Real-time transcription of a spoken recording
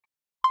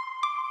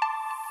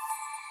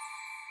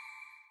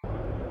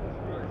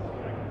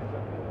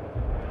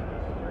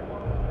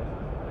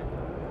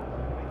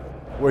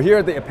We're here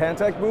at the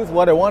Apantac booth.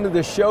 What I wanted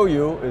to show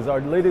you is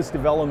our latest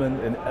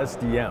development in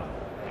SDM.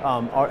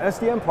 Our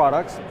SDM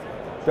products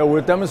that we're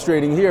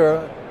demonstrating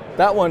here,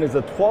 that one is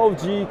a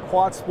 12G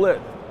quad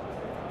split.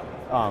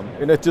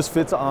 And it just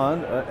fits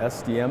on a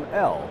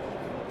SDM-L.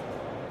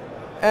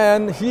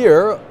 And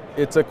here,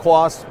 it's a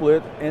quad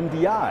split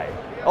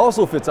NDI.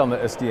 Also fits on the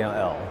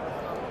SDM-L.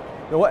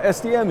 Now what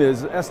SDM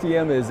is an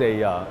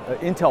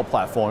Intel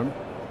platform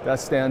that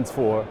stands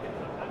for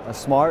a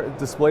Smart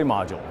Display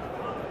Module.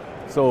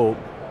 So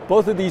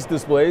both of these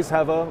displays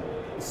have a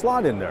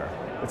slot in there.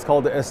 It's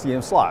called the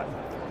SDM slot.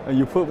 And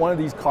you put one of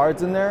these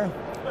cards in there,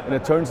 and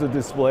it turns the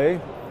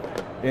display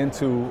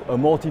into a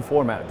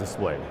multi-format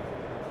display.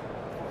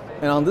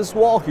 And on this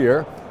wall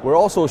here, we're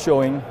also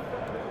showing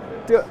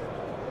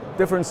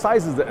different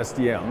sizes of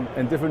SDM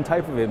and different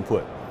type of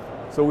input.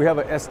 So we have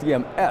an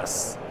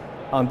SDM-S.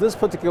 On this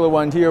particular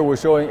one here, we're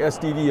showing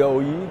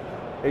SDVOE,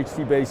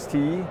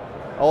 HT-base-T,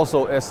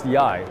 also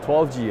SDI,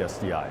 12G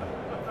SDI.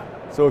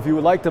 So if you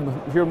would like to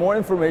hear more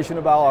information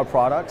about our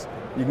products,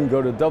 you can go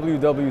to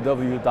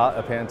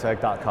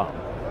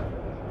www.apantac.com.